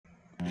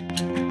Hi,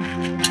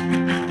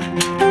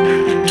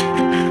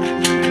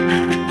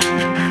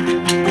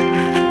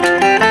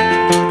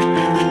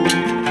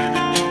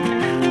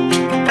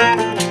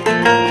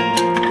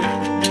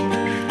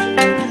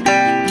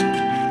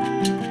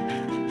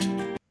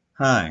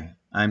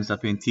 I'm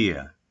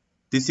Sapintia.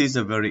 This is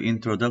a very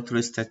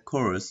introductory stat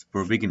course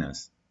for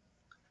beginners.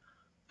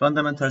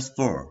 Fundamentals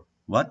 4.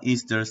 What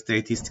is the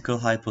statistical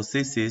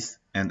hypothesis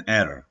and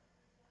error?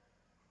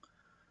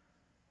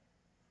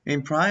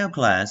 In prior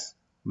class,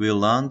 we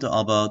learned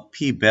about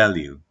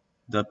p-value.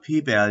 The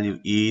p-value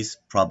is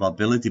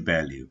probability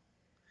value.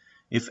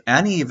 If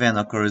any event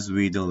occurs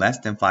with less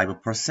than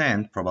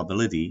 5%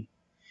 probability,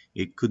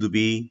 it could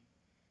be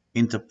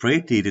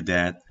interpreted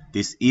that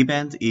this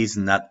event is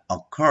not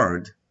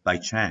occurred by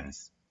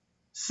chance.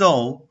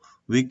 So,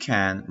 we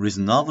can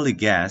reasonably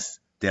guess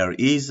there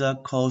is a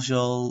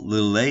causal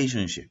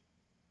relationship.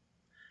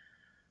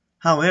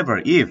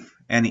 However, if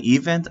an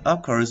event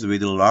occurs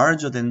with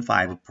larger than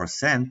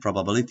 5%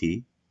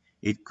 probability,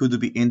 it could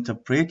be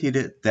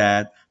interpreted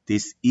that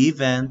this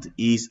event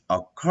is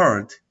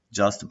occurred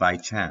just by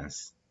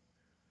chance.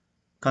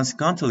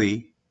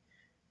 Consequently,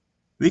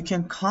 we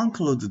can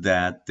conclude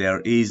that there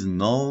is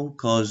no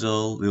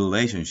causal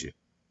relationship.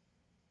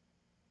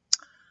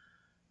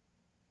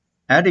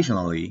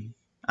 Additionally,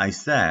 I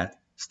said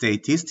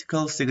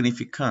statistical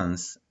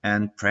significance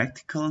and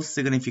practical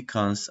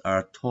significance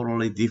are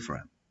totally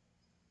different.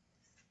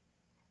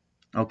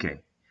 Okay,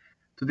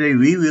 today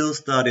we will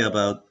study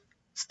about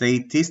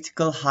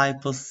statistical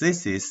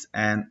hypothesis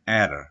and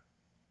error.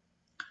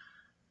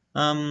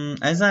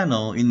 As I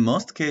know, in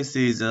most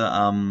cases,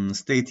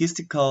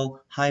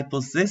 statistical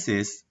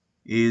hypothesis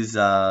is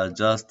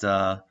just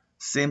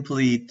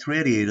simply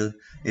treated.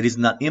 It is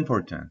not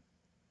important.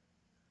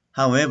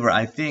 However,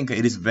 I think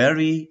it is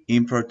very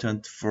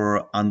important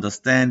for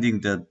understanding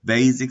the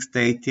basic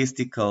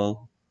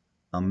statistical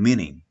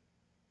meaning.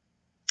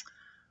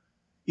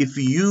 If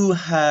you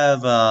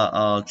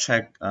have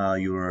checked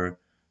your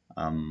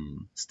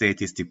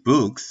statistic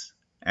books,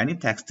 any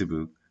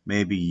textbook,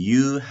 maybe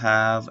you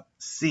have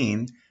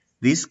seen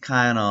this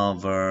kind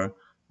of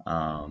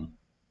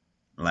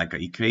like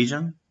an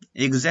equation.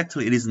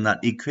 Exactly, it is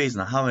not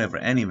equation. However,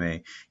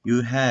 anyway,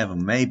 you have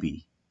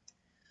maybe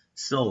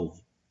solve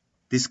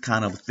this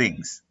kind of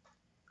things.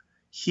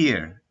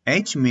 Here,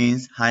 H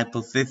means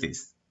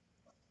hypothesis.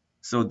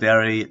 So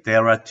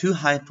there are two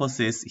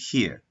hypotheses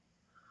here.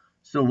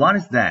 So what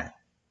is that?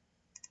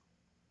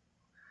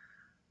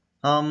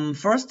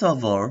 First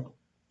of all,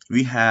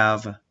 we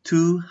have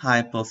two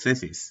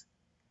hypotheses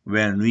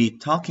when we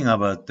talking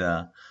about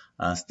the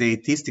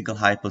statistical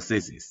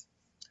hypothesis.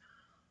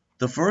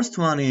 The first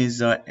one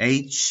is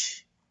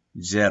H0.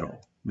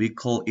 We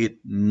call it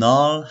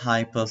null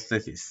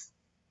hypothesis.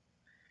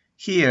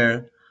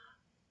 Here,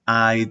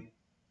 I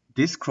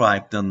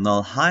describe the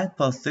null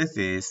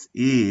hypothesis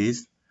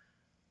is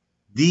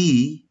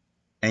D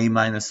A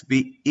minus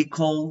B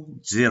equal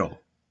 0.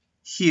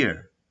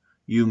 Here,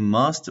 you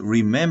must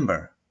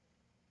remember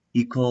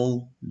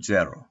equal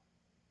 0.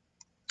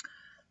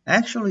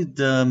 Actually,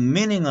 the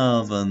meaning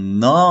of a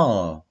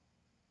null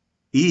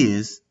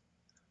is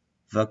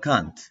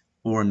vacant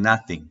or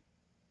nothing.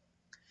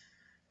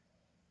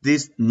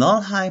 This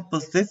null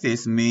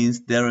hypothesis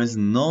means there is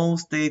no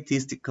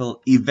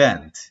statistical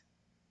event.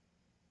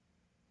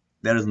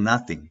 There is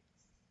nothing.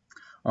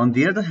 On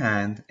the other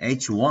hand,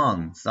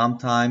 H1,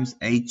 sometimes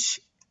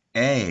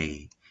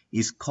HA,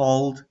 is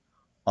called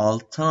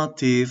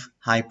alternative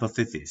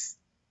hypothesis.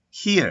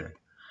 Here,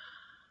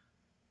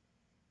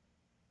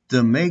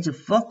 the major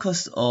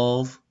focus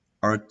of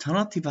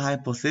alternative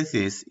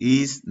hypothesis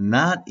is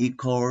not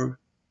equal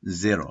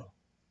 0.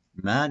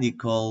 Not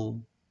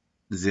equal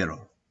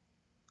 0.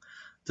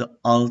 The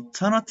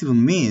alternative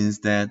means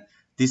that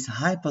this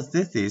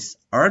hypothesis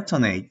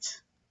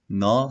alternates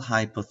null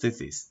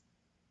hypothesis.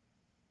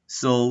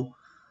 So,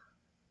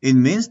 it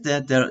means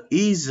that there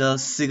is a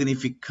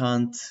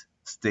significant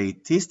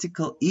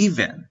statistical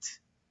event.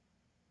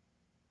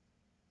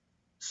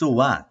 So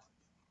what?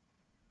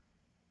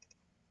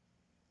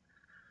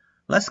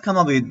 Let's come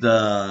up with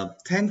the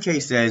 10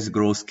 cases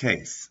gross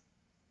case.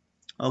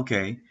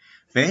 Okay,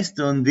 based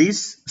on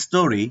this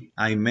story,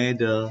 I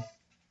made a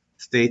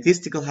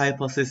statistical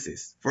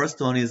hypothesis.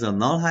 First one is a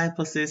null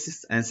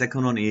hypothesis and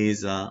second one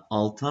is an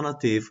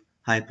alternative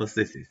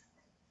hypothesis.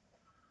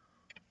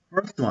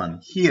 First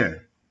one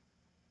here,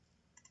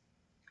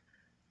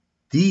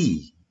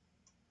 D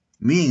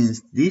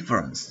means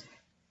difference.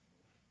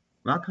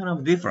 What kind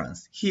of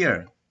difference?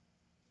 Here,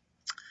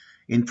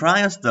 in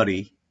prior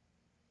study,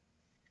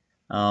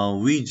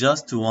 we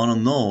just want to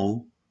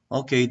know,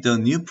 okay, the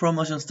new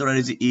promotion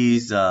strategy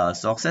is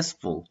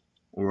successful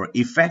or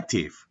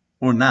effective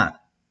or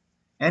not.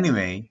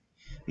 Anyway,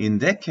 in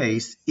that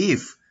case,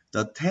 if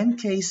the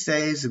 10K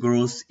sales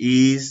growth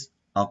is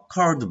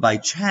occurred by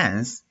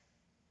chance,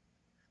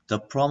 the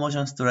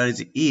promotion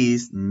strategy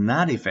is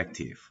not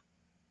effective.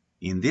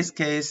 In this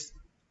case,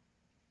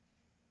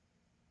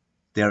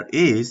 there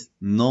is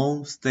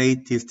no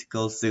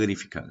statistical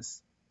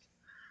significance.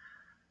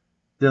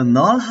 The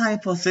null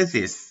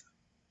hypothesis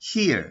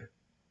here,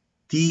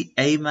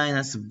 dA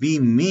minus B,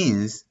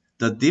 means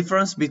the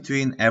difference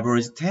between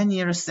average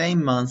 10-year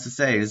same month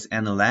sales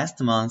and last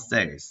month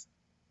sales.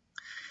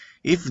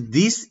 If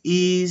this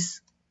is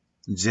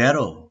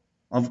 0,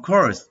 of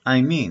course,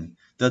 the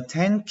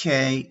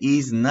 10K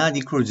is not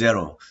equal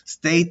 0,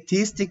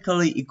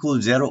 statistically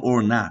equal 0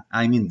 or not,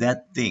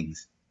 that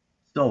things.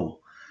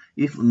 So,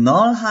 if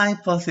null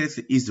hypothesis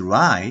is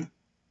right,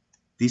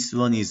 this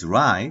one is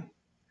right,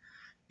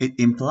 it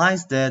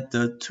implies that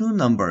the two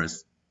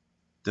numbers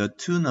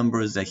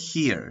are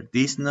here,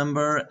 this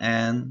number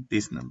and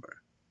this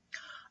number,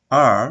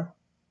 are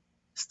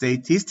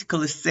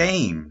statistically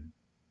same.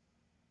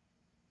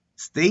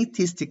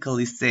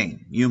 Statistically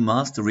same. You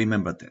must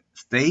remember that.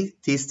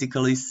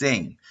 Statistically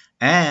same.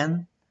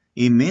 And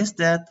it means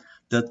that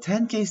the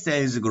 10K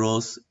sales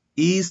growth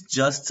is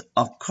just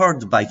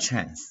occurred by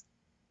chance.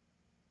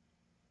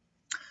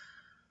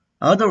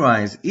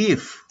 Otherwise,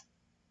 if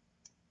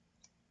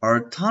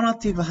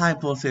alternative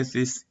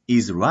hypothesis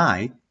is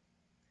right,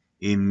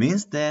 it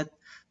means that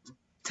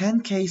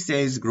 10K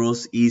sales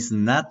growth is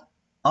not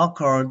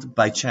occurred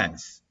by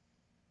chance.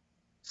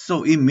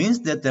 So it means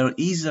that there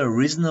is a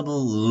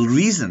reasonable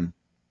reason,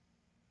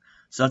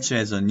 such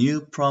as a new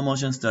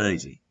promotion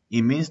strategy.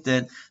 It means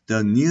that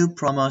the new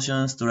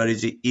promotion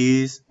strategy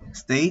is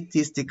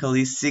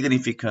statistically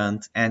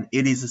significant and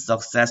it is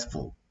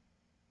successful.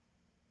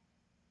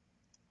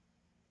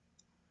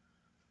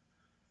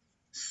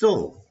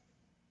 So,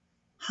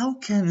 how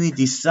can we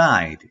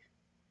decide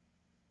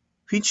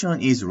which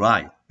one is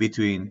right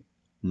between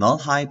null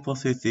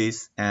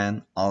hypothesis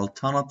and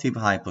alternative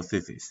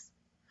hypothesis?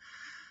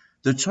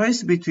 The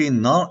choice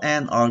between null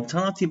and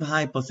alternative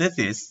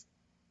hypothesis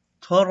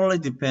totally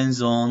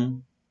depends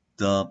on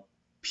the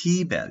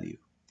p-value.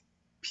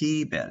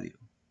 P-value.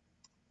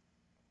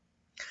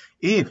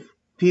 If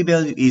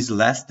p-value is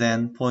less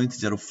than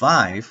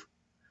 0.05,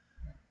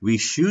 we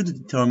should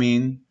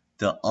determine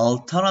the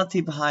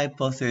alternative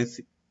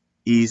hypothesis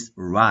is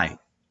right.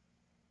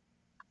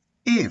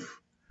 If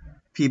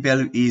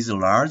p-value is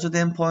larger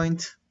than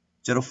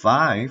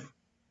 0.05,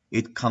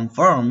 it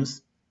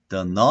confirms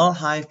the null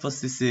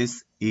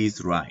hypothesis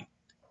is right.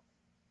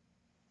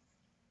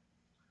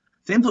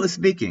 Simply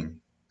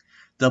speaking,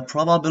 the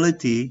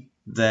probability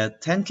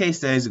that 10K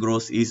sales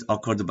growth is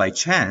occurred by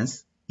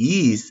chance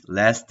is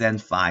less than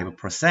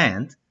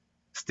 5%,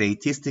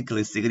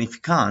 statistically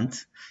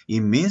significant.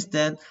 It means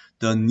that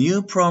the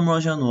new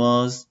promotion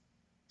was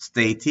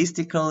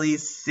statistically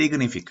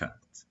significant.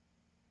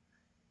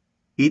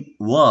 It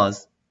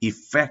was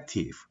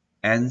effective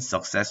and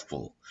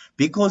successful.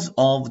 Because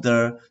of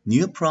the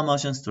new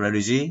promotion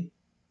strategy,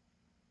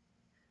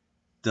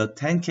 the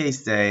 10K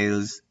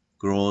sales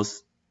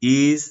growth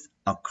is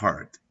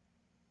occurred.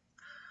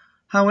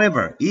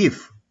 However,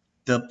 if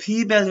the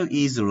p-value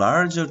is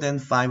larger than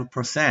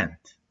 5%,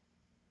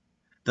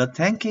 the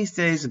 10K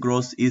sales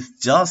growth is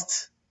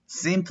just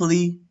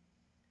simply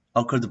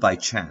occurred by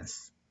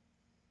chance.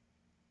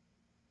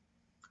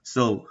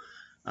 So,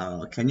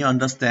 can you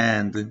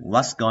understand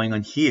what's going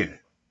on here?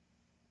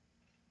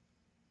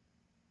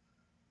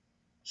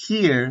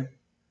 Here,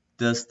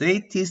 the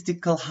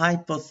statistical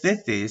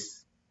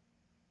hypothesis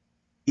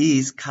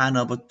is kind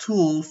of a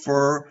tool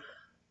for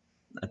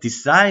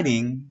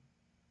deciding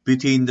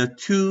between the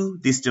two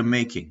decision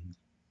making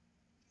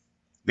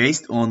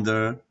based on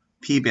the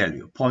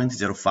p-value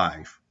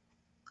 0.05.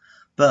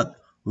 But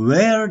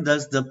where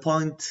does the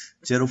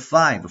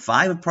 0.05,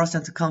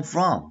 5% come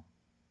from?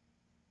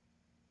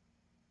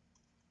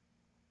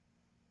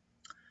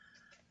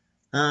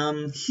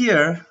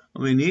 Here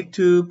we need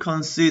to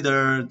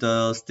consider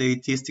the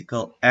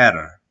statistical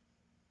error.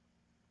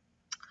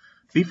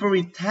 Before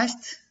we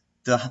test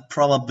the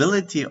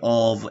probability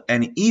of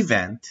an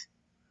event,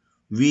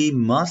 we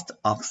must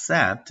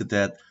accept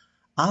that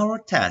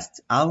our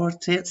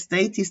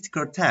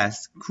statistical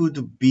test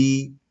could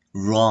be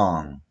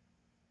wrong.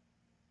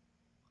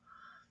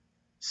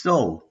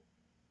 So,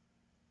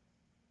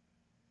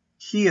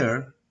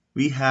 here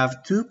we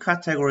have two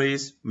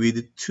categories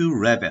with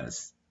two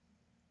labels.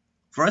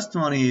 First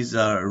one is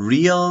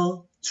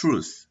real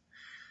truth.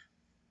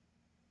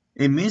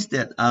 It means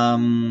that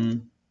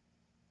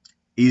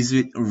is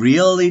it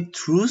really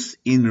truth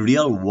in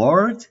real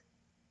world?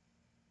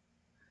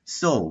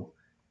 So,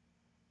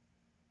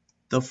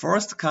 the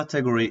first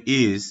category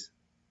is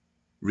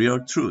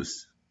real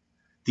truth.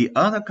 The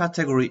other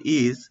category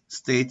is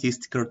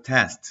statistical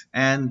test.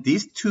 And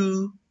these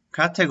two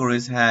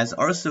categories has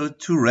also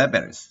two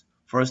labels.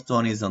 First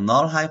one is a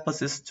null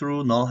hypothesis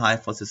true, null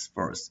hypothesis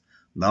false.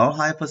 Null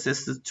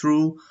hypothesis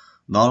true,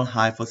 null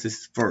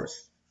hypothesis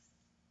false.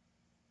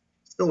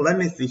 So let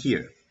me see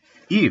here.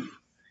 If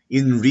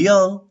in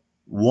real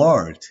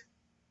world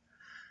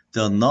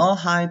the null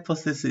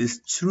hypothesis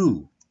is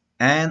true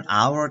and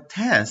our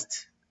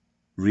test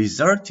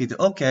resulted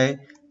okay,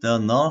 the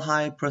null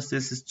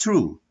hypothesis is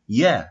true.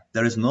 Yeah,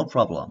 there is no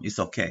problem. It's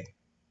okay.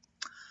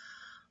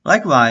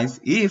 Likewise,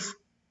 if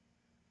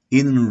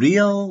in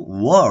real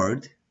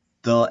world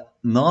the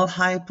null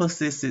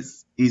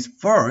hypothesis is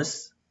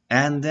false,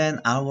 and then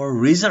our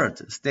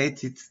result,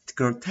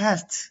 statistical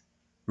test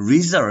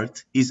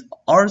result, is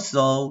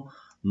also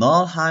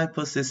null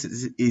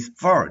hypothesis is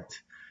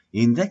false.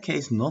 In that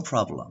case, no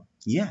problem.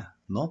 Yeah,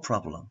 no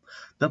problem.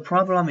 The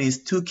problem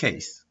is two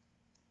cases,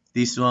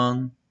 this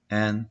one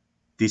and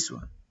this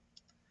one.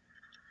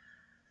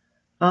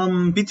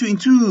 Between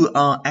two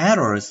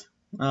errors,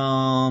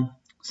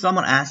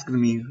 someone asked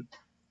me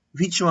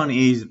which one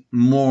is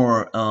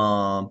more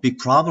big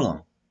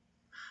problem.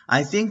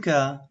 I think,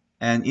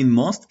 and in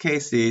most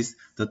cases,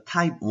 the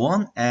type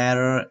 1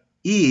 error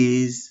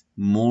is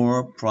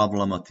more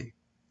problematic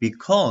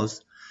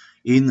because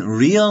in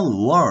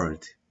real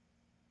world,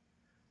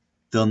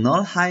 the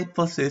null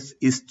hypothesis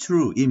is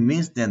true. It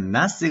means they're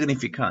not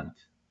significant.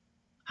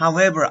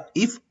 However,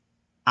 if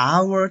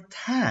our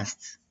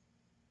test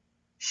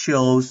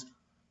shows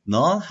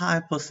null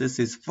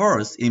hypothesis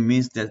false, it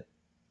means that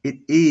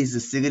it is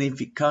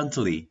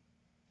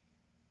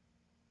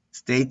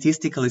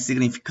statistically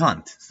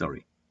significant,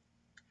 sorry.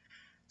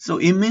 So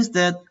it means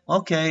that,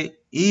 okay,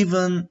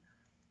 even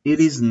it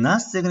is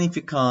not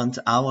significant,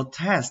 our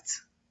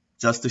test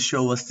just to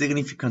show a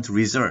significant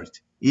result.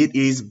 It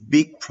is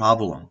big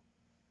problem.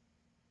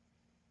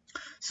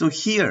 So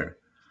here,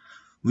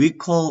 we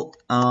call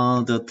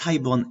the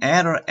type 1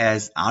 error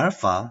as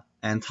alpha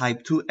and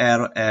type 2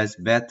 error as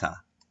beta.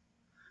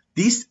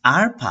 This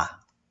alpha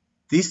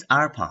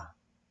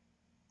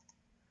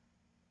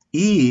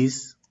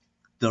is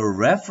the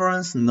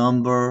reference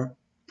number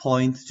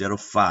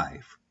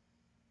 0.05.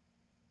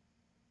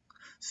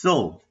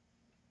 So,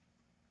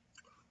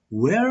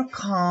 where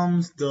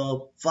comes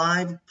the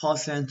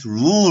 5%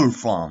 rule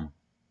from?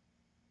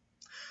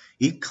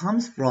 It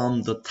comes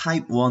from the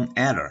type 1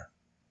 error.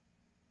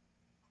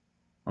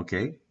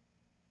 Okay?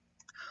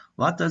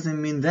 What does it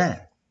mean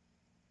there?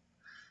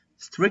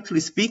 Strictly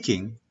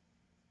speaking,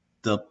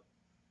 the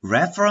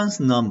reference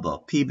number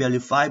p-value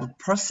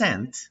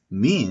 5%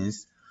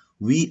 means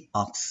we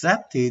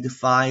accepted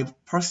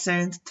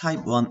 5%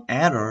 type 1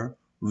 error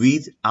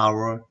with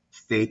our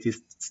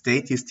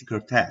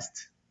statistical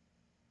test.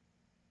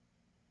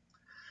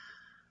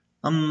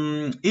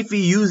 If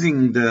we're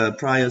using the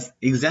prior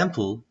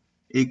example,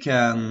 it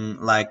can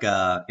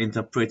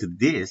interpret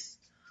this.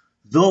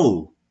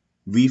 Though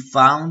we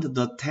found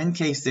the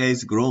 10K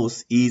sales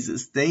growth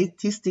is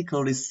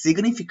statistically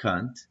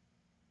significant,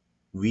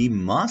 we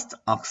must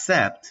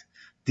accept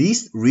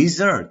this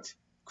result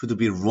could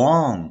be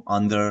wrong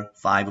under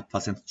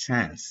 5%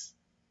 chance.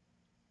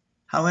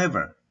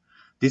 However,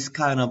 this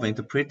kind of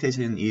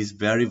interpretation is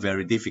very,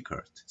 very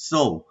difficult.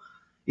 So,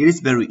 it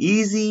is very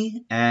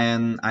easy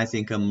and I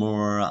think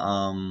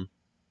more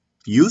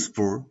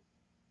useful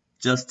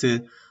just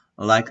to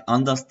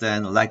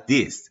understand like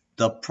this.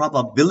 The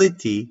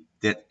probability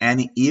that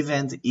any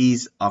event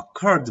is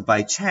occurred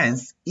by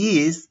chance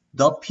is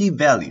the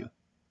p-value.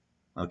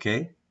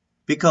 Okay?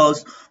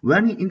 Because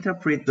when you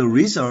interpret the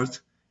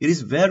result, it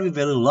is very,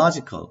 very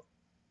logical.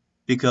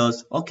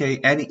 Because, okay,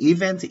 any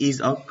event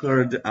is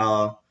occurred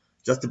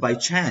just by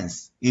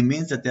chance. It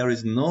means that there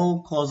is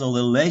no causal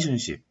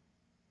relationship.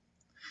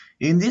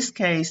 In this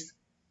case,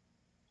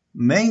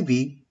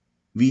 maybe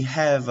we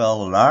have a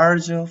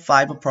larger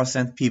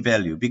 5%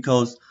 p-value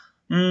because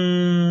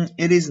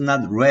it is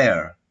not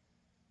rare.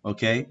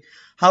 Okay.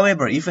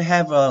 However, if we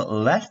have a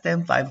less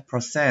than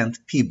 5%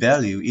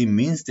 p-value, it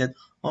means that,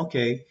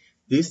 okay,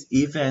 this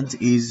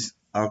event is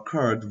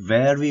occurred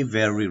very,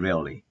 very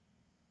rarely.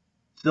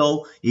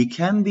 So it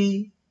can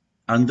be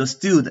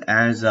understood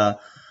as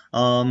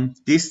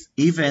this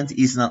event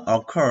is not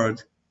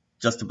occurred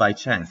just by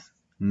chance.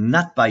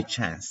 Not by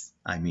chance,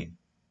 I mean.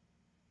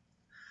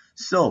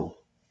 So,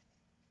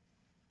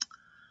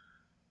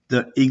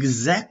 the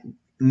exact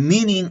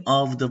meaning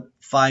of the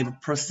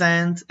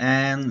 5%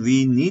 and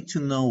we need to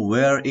know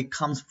where it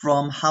comes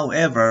from.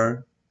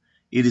 However,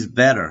 it is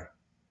better.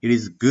 It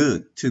is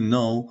good to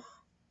know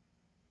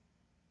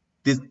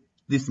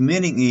this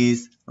meaning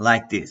is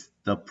like this.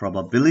 The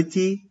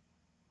probability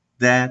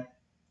that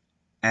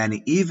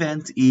an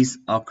event is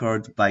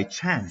occurred by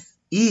chance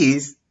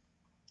is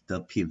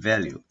the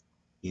p-value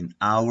in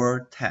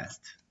our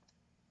test.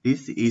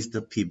 This is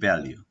the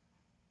p-value.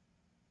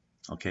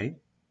 Okay?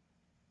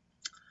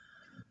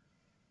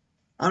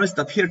 I'm going to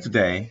stop here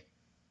today.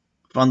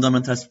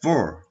 Fundamentals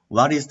 4.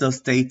 What is the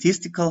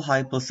statistical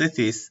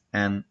hypothesis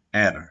and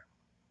error?